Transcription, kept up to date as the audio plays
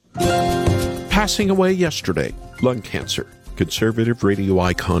Passing away yesterday, lung cancer, conservative radio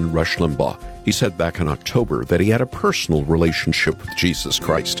icon Rush Limbaugh. He said back in October that he had a personal relationship with Jesus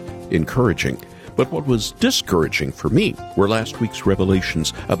Christ. Encouraging. But what was discouraging for me were last week's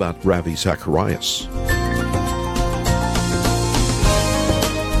revelations about Ravi Zacharias.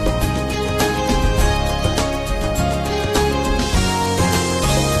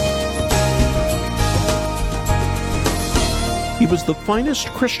 He was the finest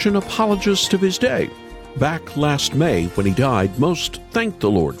Christian apologist of his day. Back last May, when he died, most thanked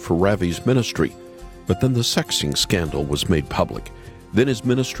the Lord for Ravi's ministry. But then the sexting scandal was made public. Then his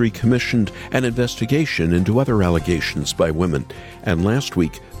ministry commissioned an investigation into other allegations by women. And last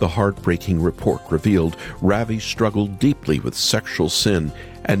week, the heartbreaking report revealed Ravi struggled deeply with sexual sin,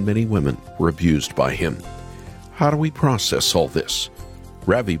 and many women were abused by him. How do we process all this?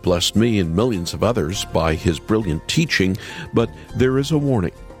 Ravi blessed me and millions of others by his brilliant teaching, but there is a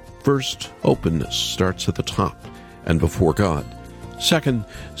warning. First, openness starts at the top and before God. Second,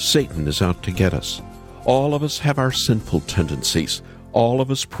 Satan is out to get us. All of us have our sinful tendencies. All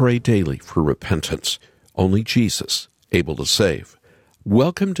of us pray daily for repentance. Only Jesus able to save.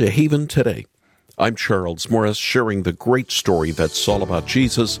 Welcome to Haven Today. I'm Charles Morris, sharing the great story that's all about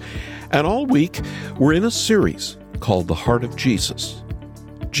Jesus. And all week, we're in a series called The Heart of Jesus.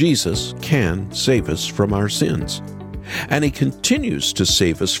 Jesus can save us from our sins. And he continues to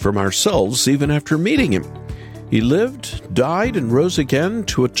save us from ourselves even after meeting him. He lived, died, and rose again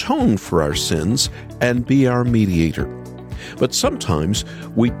to atone for our sins and be our mediator. But sometimes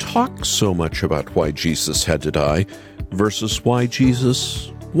we talk so much about why Jesus had to die versus why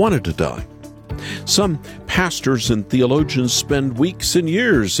Jesus wanted to die. Some pastors and theologians spend weeks and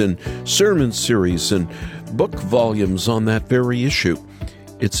years in sermon series and book volumes on that very issue.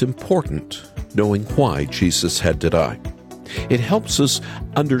 It's important knowing why Jesus had to die. It helps us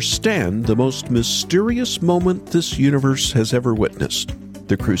understand the most mysterious moment this universe has ever witnessed,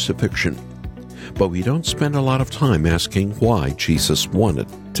 the crucifixion. But we don't spend a lot of time asking why Jesus wanted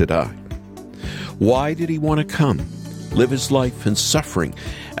to die. Why did he want to come, live his life in suffering,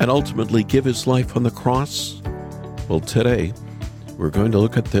 and ultimately give his life on the cross? Well, today, we're going to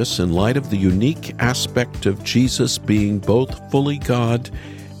look at this in light of the unique aspect of Jesus being both fully God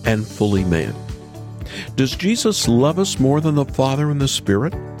and fully man. Does Jesus love us more than the Father and the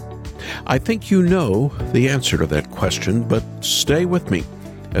Spirit? I think you know the answer to that question, but stay with me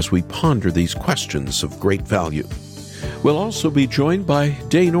as we ponder these questions of great value. We'll also be joined by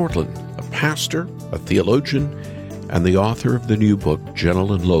Dane Ortlund, a pastor, a theologian, and the author of the new book,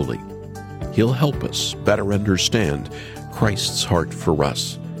 Gentle and Lowly. He'll help us better understand Christ's heart for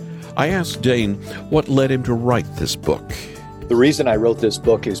us. I asked Dane what led him to write this book. The reason I wrote this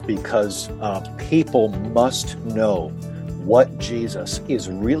book is because people must know what Jesus is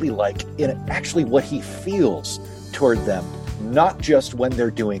really like in actually what he feels toward them, not just when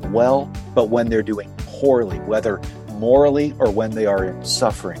they're doing well, but when they're doing poorly, whether morally or when they are in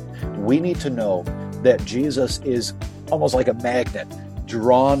suffering. We need to know that Jesus is almost like a magnet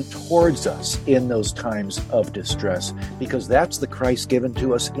drawn towards us in those times of distress, because that's the Christ given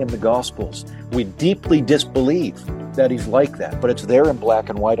to us in the Gospels. We deeply disbelieve that he's like that, but it's there in black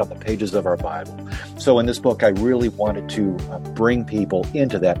and white on the pages of our Bible. So in this book, I really wanted to bring people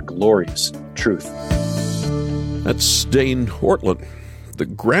into that glorious truth. That's Dane Ortlund, the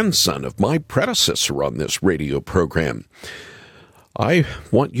grandson of my predecessor on this radio program. I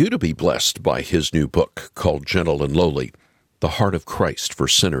want you to be blessed by his new book called Gentle and Lowly, The Heart of Christ for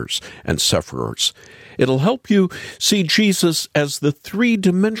Sinners and Sufferers. It'll help you see Jesus as the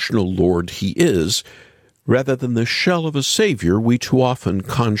three-dimensional Lord he is, rather than the shell of a Savior we too often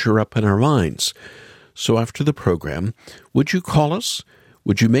conjure up in our minds. So after the program, would you call us?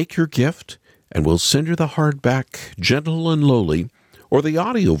 Would you make your gift? And we'll send you the hardback, Gentle and Lowly, or the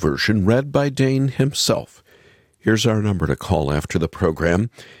audio version read by Dane himself. Here's our number to call after the program,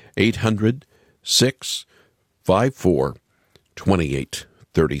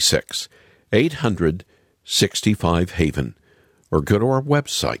 800-654-2836, 800-65-HAVEN, or go to our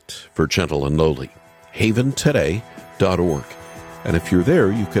website for Gentle and Lowly, haventoday.org. And if you're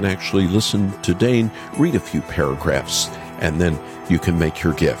there, you can actually listen to Dane read a few paragraphs, and then you can make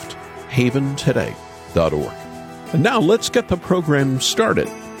your gift, haventoday.org. And now let's get the program started.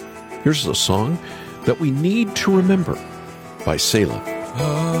 Here's a song that we need to remember by Selah.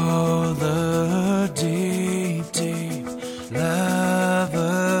 Oh, the deep, deep love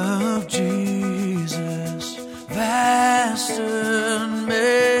of Jesus, vast and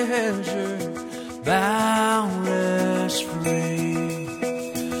measured, boundless, free,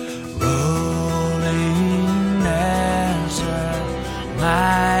 rolling as a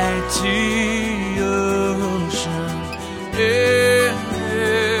mighty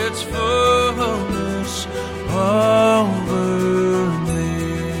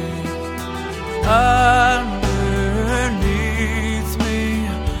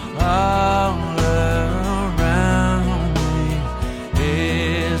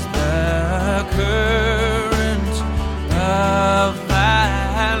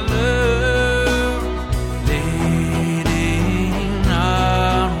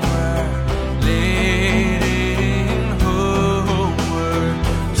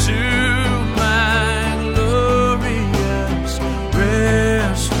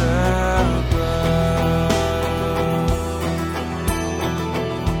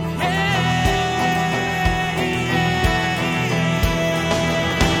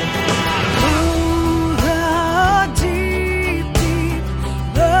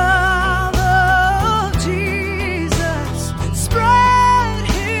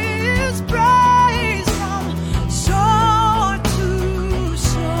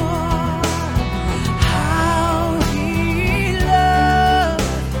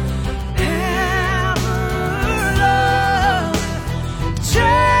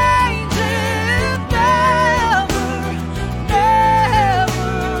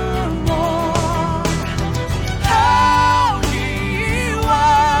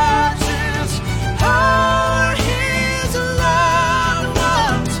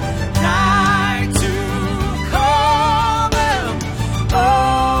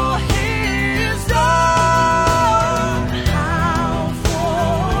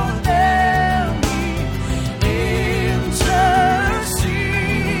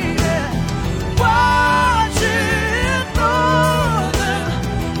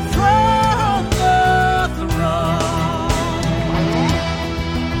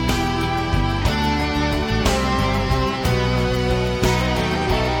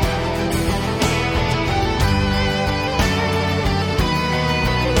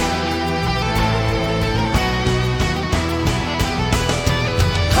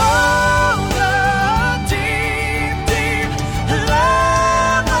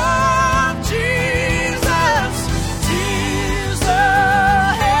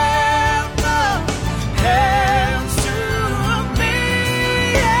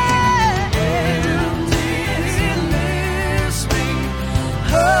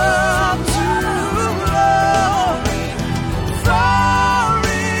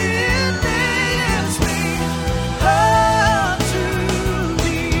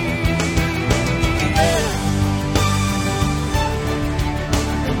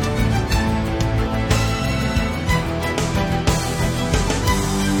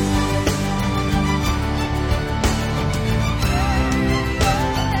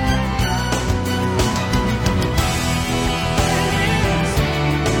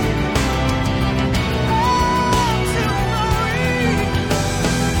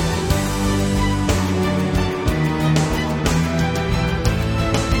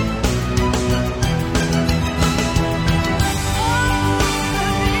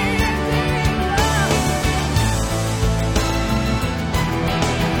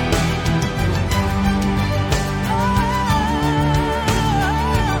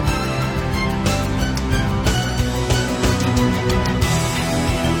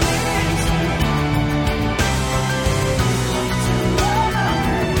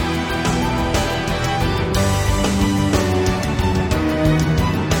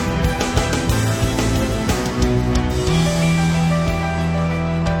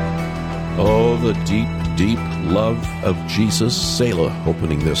Oh, the deep, deep love of Jesus. Selah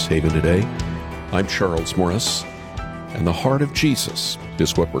opening this Haven today. I'm Charles Morris, and the heart of Jesus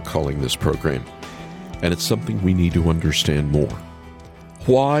is what we're calling this program. And it's something we need to understand more.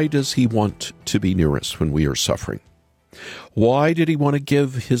 Why does he want to be near us when we are suffering? Why did he want to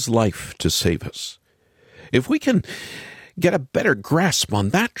give his life to save us? If we can get a better grasp on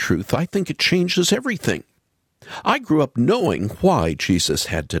that truth, I think it changes everything. I grew up knowing why Jesus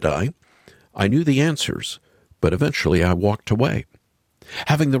had to die. I knew the answers, but eventually I walked away.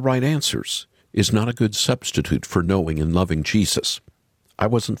 Having the right answers is not a good substitute for knowing and loving Jesus. I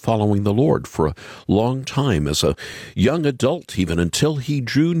wasn't following the Lord for a long time, as a young adult even, until he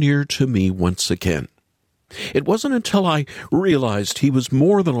drew near to me once again. It wasn't until I realized he was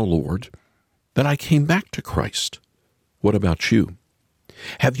more than a Lord that I came back to Christ. What about you?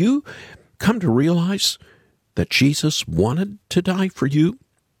 Have you come to realize that Jesus wanted to die for you?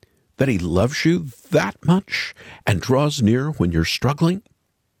 That he loves you that much and draws near when you're struggling?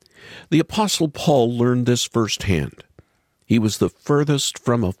 The Apostle Paul learned this firsthand. He was the furthest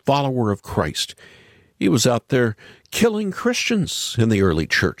from a follower of Christ. He was out there killing Christians in the early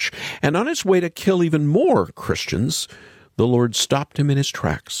church, and on his way to kill even more Christians, the Lord stopped him in his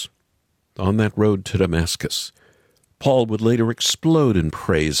tracks. On that road to Damascus, Paul would later explode in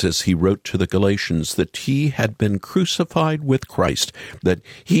praise as he wrote to the Galatians that he had been crucified with Christ, that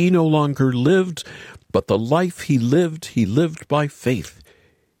he no longer lived, but the life he lived by faith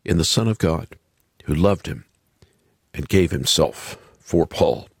in the Son of God, who loved him and gave himself for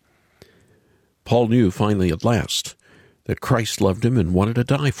Paul. Paul knew finally at last that Christ loved him and wanted to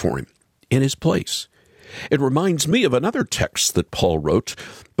die for him in his place. It reminds me of another text that Paul wrote,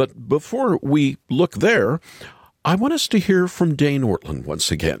 but before we look there, I want us to hear from Dane Ortland once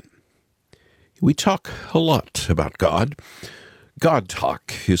again. We talk a lot about God. God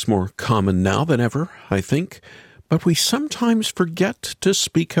talk is more common now than ever, I think, but we sometimes forget to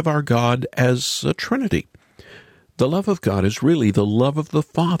speak of our God as a Trinity. The love of God is really the love of the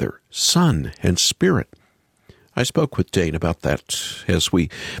Father, Son, and Spirit. I spoke with Dane about that as we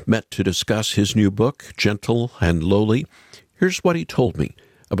met to discuss his new book, Gentle and Lowly. Here's what he told me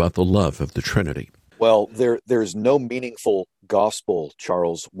about the love of the Trinity. Well, there's no meaningful gospel,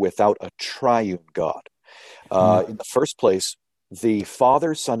 Charles, without a triune God. In the first place, the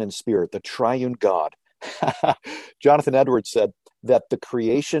Father, Son, and Spirit, the triune God. Jonathan Edwards said that the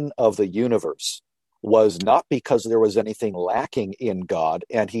creation of the universe was not because there was anything lacking in God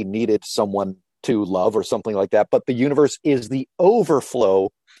and he needed someone to love or something like that, but the universe is the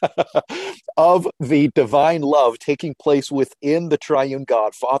overflow of the divine love taking place within the triune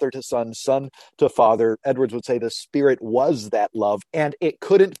God, Father to Son, Son to Father. Edwards would say the Spirit was that love, and it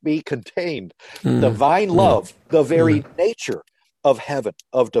couldn't be contained. Divine love, the very nature of heaven,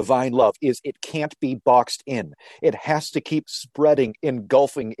 of divine love, is it can't be boxed in. It has to keep spreading,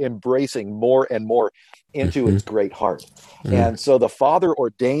 engulfing, embracing more and more into its great heart. And so the Father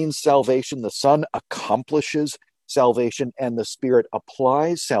ordains salvation, the Son accomplishes salvation, and the Spirit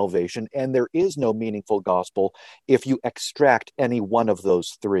applies salvation, and there is no meaningful gospel if you extract any one of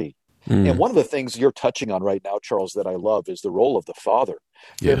those three. And one of the things you're touching on right now, Charles, that I love is the role of the Father.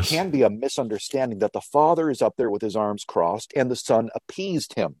 There can be a misunderstanding that the Father is up there with his arms crossed and the Son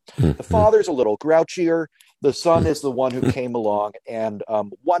appeased him. The Father's a little grouchier. The Son is the one who came along and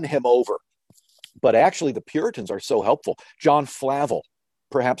won him over. But actually, the Puritans are so helpful. John Flavel,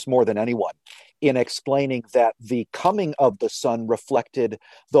 perhaps more than anyone, in explaining that the coming of the Son reflected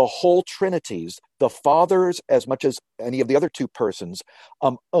the whole Trinity's, the Father's as much as any of the other two persons,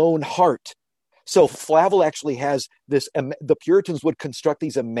 own heart. So Flavel actually has this, the Puritans would construct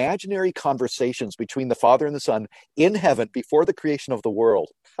these imaginary conversations between the Father and the Son in heaven before the creation of the world.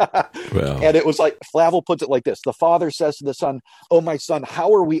 And it was like, Flavel puts it like this. The Father says to the Son, "Oh, my Son,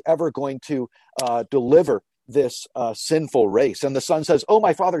 how are we ever going to deliver this sinful race?" And the Son says, "Oh,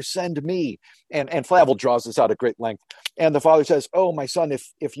 my Father, send me." And Flavel draws this out at great length. And the Father says, "Oh, my Son,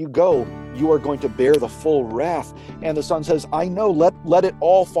 if you go, you are going to bear the full wrath." And the Son says, "I know, let it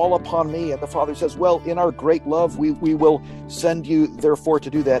all fall upon me." And the Father says, "Well, in our great love, we will send you, therefore, to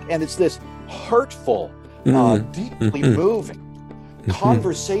do that." And it's this hurtful, deeply moving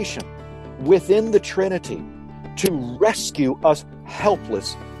conversation within the Trinity to rescue us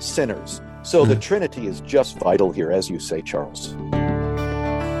helpless sinners. So the Trinity is just vital here, as you say, Charles.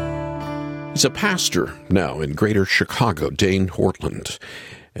 He's a pastor now in Greater Chicago, Dane Ortland.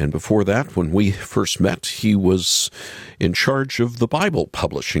 And before that, when we first met, he was in charge of the Bible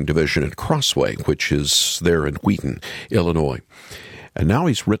publishing division at Crossway, which is there in Wheaton, Illinois. And now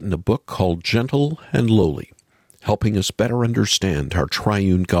he's written a book called Gentle and Lowly, helping us better understand our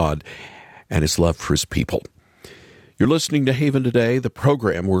triune God and his love for his people. You're listening to Haven Today, the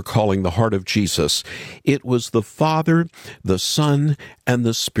program we're calling The Heart of Jesus. It was the Father, the Son, and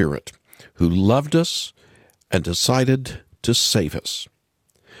the Spirit who loved us and decided to save us.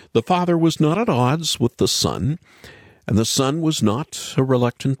 The Father was not at odds with the Son, and the Son was not a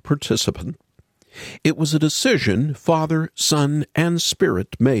reluctant participant. It was a decision Father, Son, and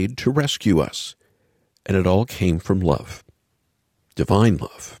Spirit made to rescue us, and it all came from love, divine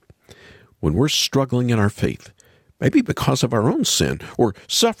love. When we're struggling in our faith, maybe because of our own sin or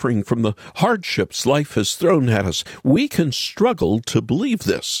suffering from the hardships life has thrown at us, we can struggle to believe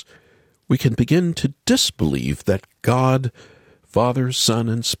this. We can begin to disbelieve that God, Father, Son,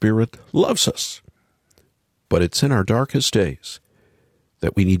 and Spirit loves us. But it's in our darkest days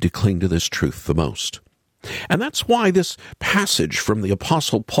that we need to cling to this truth the most. And that's why this passage from the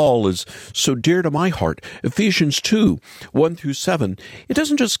Apostle Paul is so dear to my heart. Ephesians 2, 1-7. It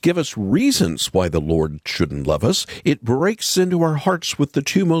doesn't just give us reasons why the Lord shouldn't love us. It breaks into our hearts with the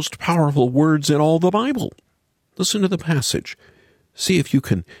two most powerful words in all the Bible. Listen to the passage. See if you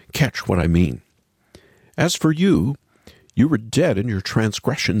can catch what I mean. As for you, you were dead in your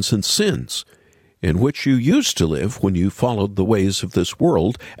transgressions and sins, in which you used to live when you followed the ways of this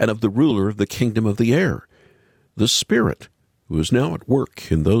world and of the ruler of the kingdom of the air, the Spirit, who is now at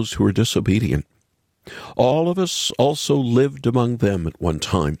work in those who are disobedient. All of us also lived among them at one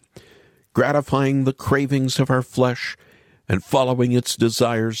time, gratifying the cravings of our flesh and following its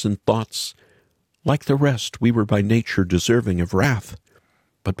desires and thoughts. Like the rest, we were by nature deserving of wrath.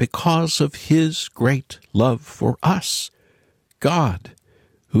 But because of his great love for us, God,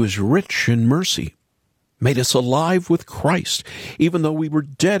 who is rich in mercy, made us alive with Christ, even though we were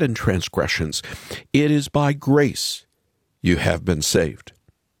dead in transgressions. It is by grace you have been saved.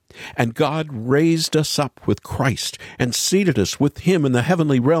 And God raised us up with Christ and seated us with him in the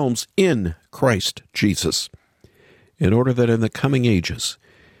heavenly realms in Christ Jesus, in order that in the coming ages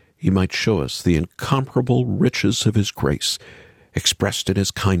he might show us the incomparable riches of his grace, expressed in his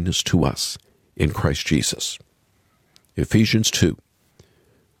kindness to us in Christ Jesus. Ephesians 2,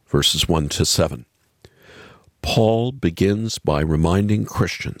 verses 1-7. Paul begins by reminding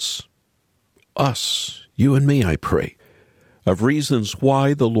Christians, us, you and me, I pray, of reasons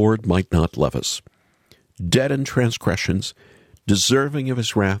why the Lord might not love us. Dead in transgressions, deserving of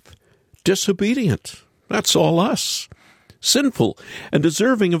his wrath, disobedient, that's all us. Sinful and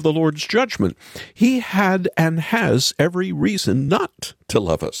deserving of the Lord's judgment. He had and has every reason not to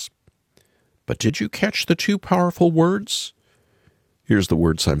love us. But did you catch the two powerful words? Here's the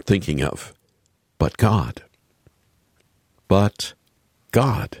words I'm thinking of. But God. But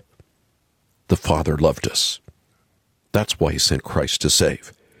God. The Father loved us. That's why he sent Christ to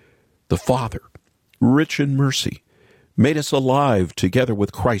save. The Father, rich in mercy, made us alive together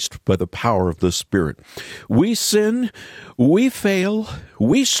with Christ by the power of the Spirit. We sin, we fail,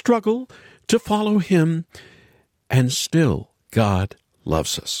 we struggle to follow him, and still God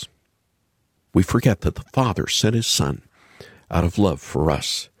loves us. We forget that the Father sent his Son out of love for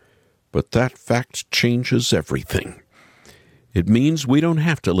us, but that fact changes everything. It means we don't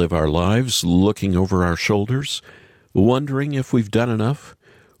have to live our lives looking over our shoulders, wondering if we've done enough,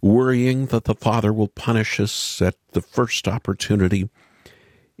 worrying that the Father will punish us at the first opportunity.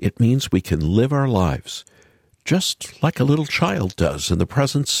 It means we can live our lives just like a little child does in the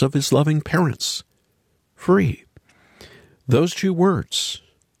presence of his loving parents. Free. Those two words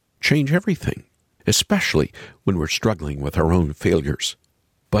change everything, especially when we're struggling with our own failures.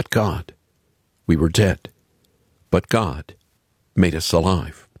 But God, we were dead, but God made us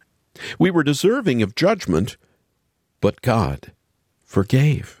alive. We were deserving of judgment, but God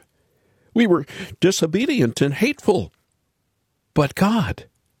forgave. We were disobedient and hateful, but God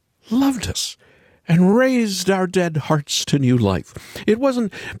loved us and raised our dead hearts to new life. It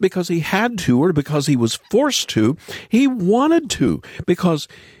wasn't because he had to or because he was forced to. He wanted to because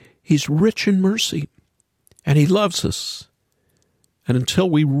he's rich in mercy and he loves us. And until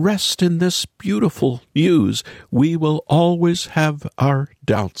we rest in this beautiful news, we will always have our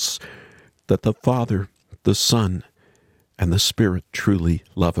doubts that the Father, the Son, and the Spirit truly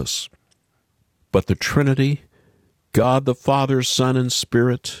love us. But the Trinity, God the Father, Son, and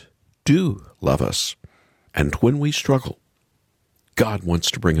Spirit, do love us. And when we struggle, God wants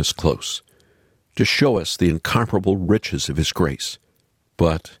to bring us close, to show us the incomparable riches of his grace.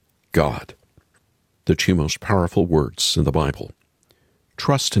 But God, the two most powerful words in the Bible.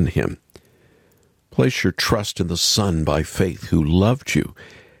 Trust in him. Place your trust in the Son by faith who loved you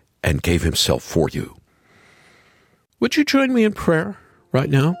and gave himself for you. Would you join me in prayer right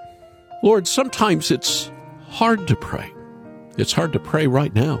now? Lord, sometimes it's hard to pray. It's hard to pray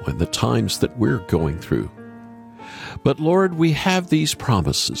right now in the times that we're going through. But Lord, we have these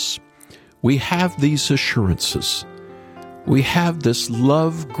promises. We have these assurances. We have this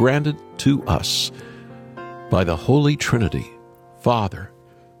love granted to us by the Holy Trinity, Father,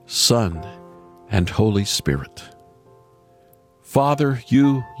 Son, and Holy Spirit. Father,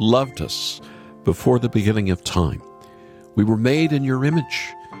 you loved us before the beginning of time. We were made in your image.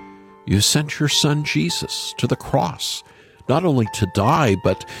 You sent your Son Jesus to the cross, not only to die,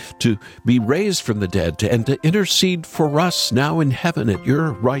 but to be raised from the dead and to intercede for us now in heaven at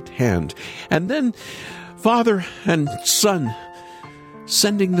your right hand. And then, Father and Son,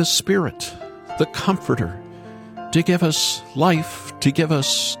 sending the Spirit, the Comforter, to give us life, to give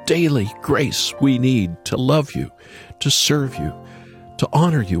us daily grace we need to love you, to serve you, to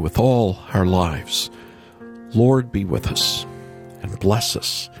honor you with all our lives. Lord, be with us and bless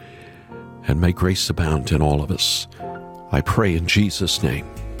us, and may grace abound in all of us. I pray in Jesus' name.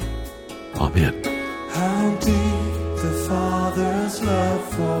 Amen. How deep the Father's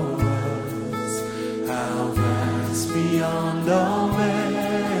love for us, how vast beyond all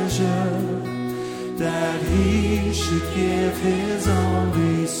measure, that He should give His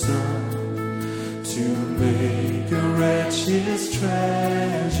only Son to make a wretch His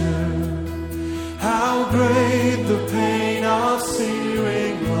treasure. How great the pain of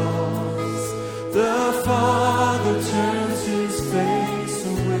searing loss, the Father turns His face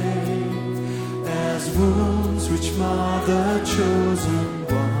away, as wounds which mar the chosen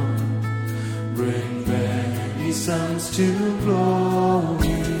one bring many sons to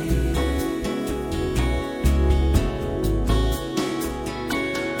glory.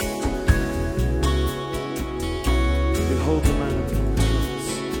 Behold the man upon the cross.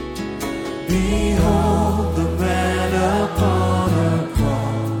 Behold the man upon a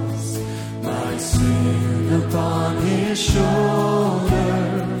cross, my sin upon His shoulders.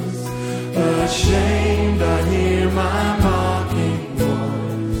 Ashamed I hear my mocking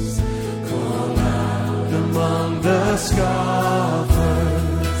voice call out among the scoffers.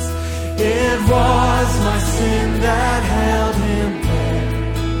 It was my sin that held Him there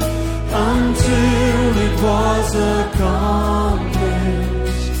until it was accomplished.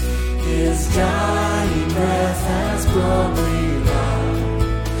 His dying breath has brought me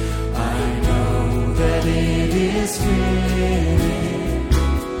life. I know that it is finished.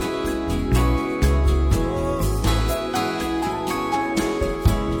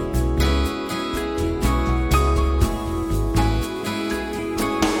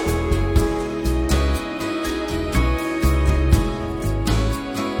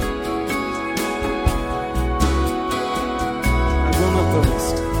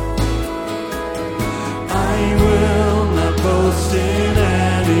 Boast in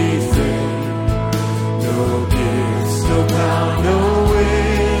anything, no gifts, no power, no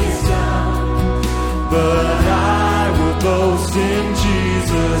wisdom, but I will boast in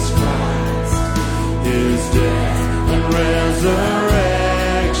Jesus Christ, His death and resurrection.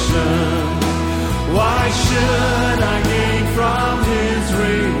 Why should I gain from His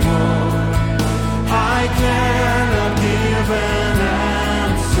reward? I cannot give an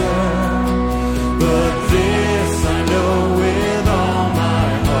answer, but this I know with all my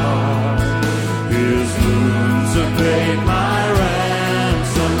heart, His wounds have paid my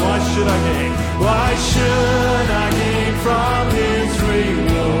ransom. Why should I gain? Why should I gain from His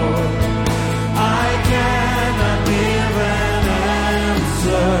reward? I cannot give an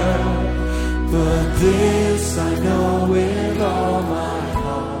answer, but this I know with all my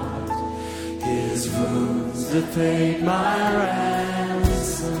heart, His wounds have paid my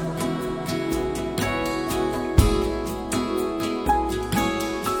ransom.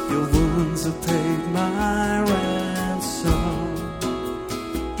 Your wounds have paid my ransom.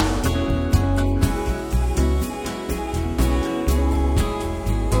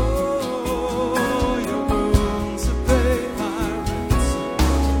 Oh, your wounds have paid my ransom.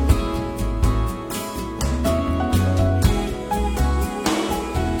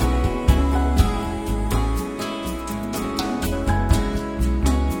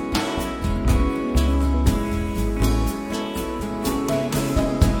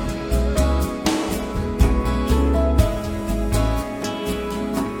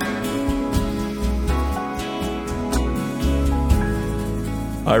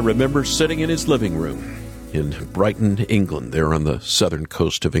 I remember sitting in his living room in Brighton, England, there on the southern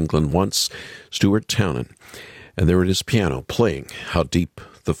coast of England once, Stuart Townend, and there at his piano playing How Deep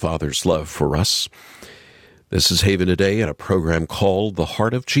the Father's Love for Us. This is Haven Today and a program called The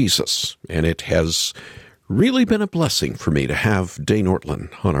Heart of Jesus, and it has really been a blessing for me to have Dane Ortlund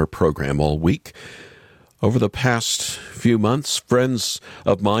on our program all week. Over the past few months, friends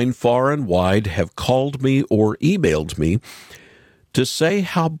of mine far and wide have called me or emailed me to say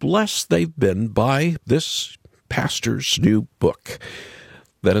how blessed they've been by this pastor's new book.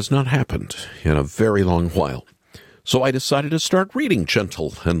 That has not happened in a very long while. So I decided to start reading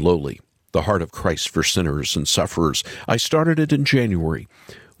Gentle and Lowly, The Heart of Christ for Sinners and Sufferers. I started it in January,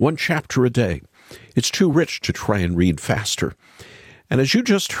 1 chapter a day. It's too rich to try and read faster. And as you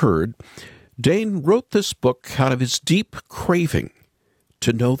just heard, Dane wrote this book out of his deep craving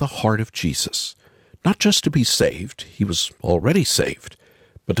to know the heart of Jesus. Not just to be saved, he was already saved,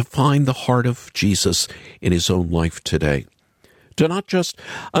 but to find the heart of Jesus in his own life today. To not just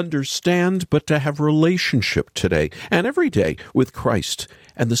understand, but to have relationship today and every day with Christ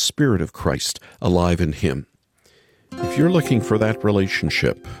and the Spirit of Christ alive in him. If you're looking for that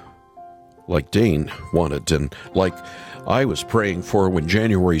relationship, like Dane wanted and like I was praying for when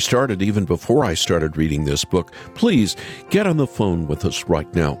January started, even before I started reading this book, please get on the phone with us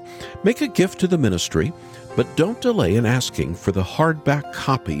right now. Make a gift to the ministry, but don't delay in asking for the hardback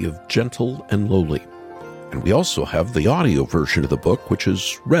copy of Gentle and Lowly. And we also have the audio version of the book, which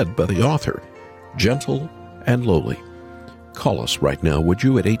is read by the author, Gentle and Lowly. Call us right now, would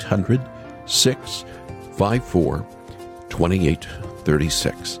you, at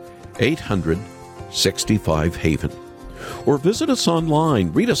 800-654-2836. 800-65-HAVEN. Or visit us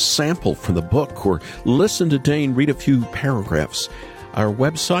online, read a sample from the book, or listen to Dane read a few paragraphs. Our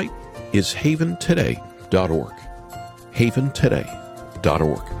website is haventoday.org.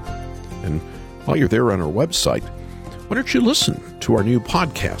 haventoday.org. And while you're there on our website, why don't you listen to our new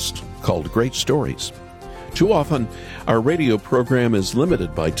podcast called Great Stories? Too often, our radio program is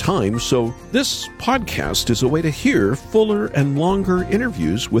limited by time, so this podcast is a way to hear fuller and longer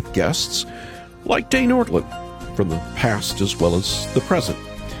interviews with guests like Dane Ortlund, from the past as well as the present.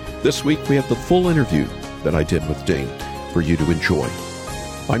 This week we have the full interview that I did with Dane for you to enjoy.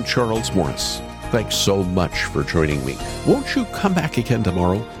 I'm Charles Morris. Thanks so much for joining me. Won't you come back again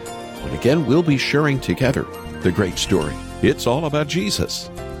tomorrow? And again, we'll be sharing together the great story. It's all about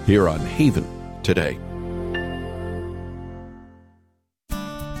Jesus here on Haven Today.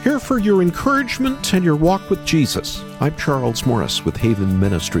 Here for your encouragement and your walk with Jesus. I'm Charles Morris with Haven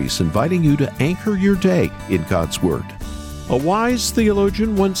Ministries, inviting you to anchor your day in God's Word. A wise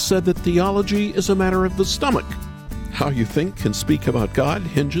theologian once said that theology is a matter of the stomach. How you think and speak about God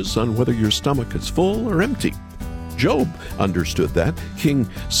hinges on whether your stomach is full or empty. Job understood that. King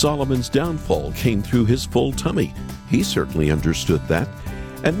Solomon's downfall came through his full tummy. He certainly understood that.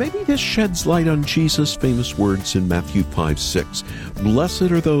 And maybe this sheds light on Jesus' famous words in Matthew 5:6. Blessed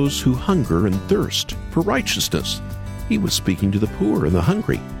are those who hunger and thirst for righteousness. He was speaking to the poor and the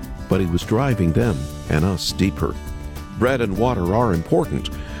hungry, but he was driving them and us deeper. Bread and water are important.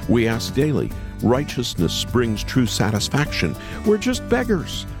 We ask daily. Righteousness brings true satisfaction. We're just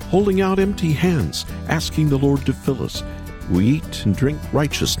beggars, holding out empty hands, asking the Lord to fill us. We eat and drink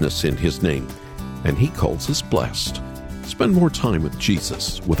righteousness in his name, and he calls us blessed. Spend more time with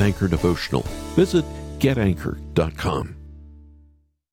Jesus with Anchor Devotional. Visit getanchor.com.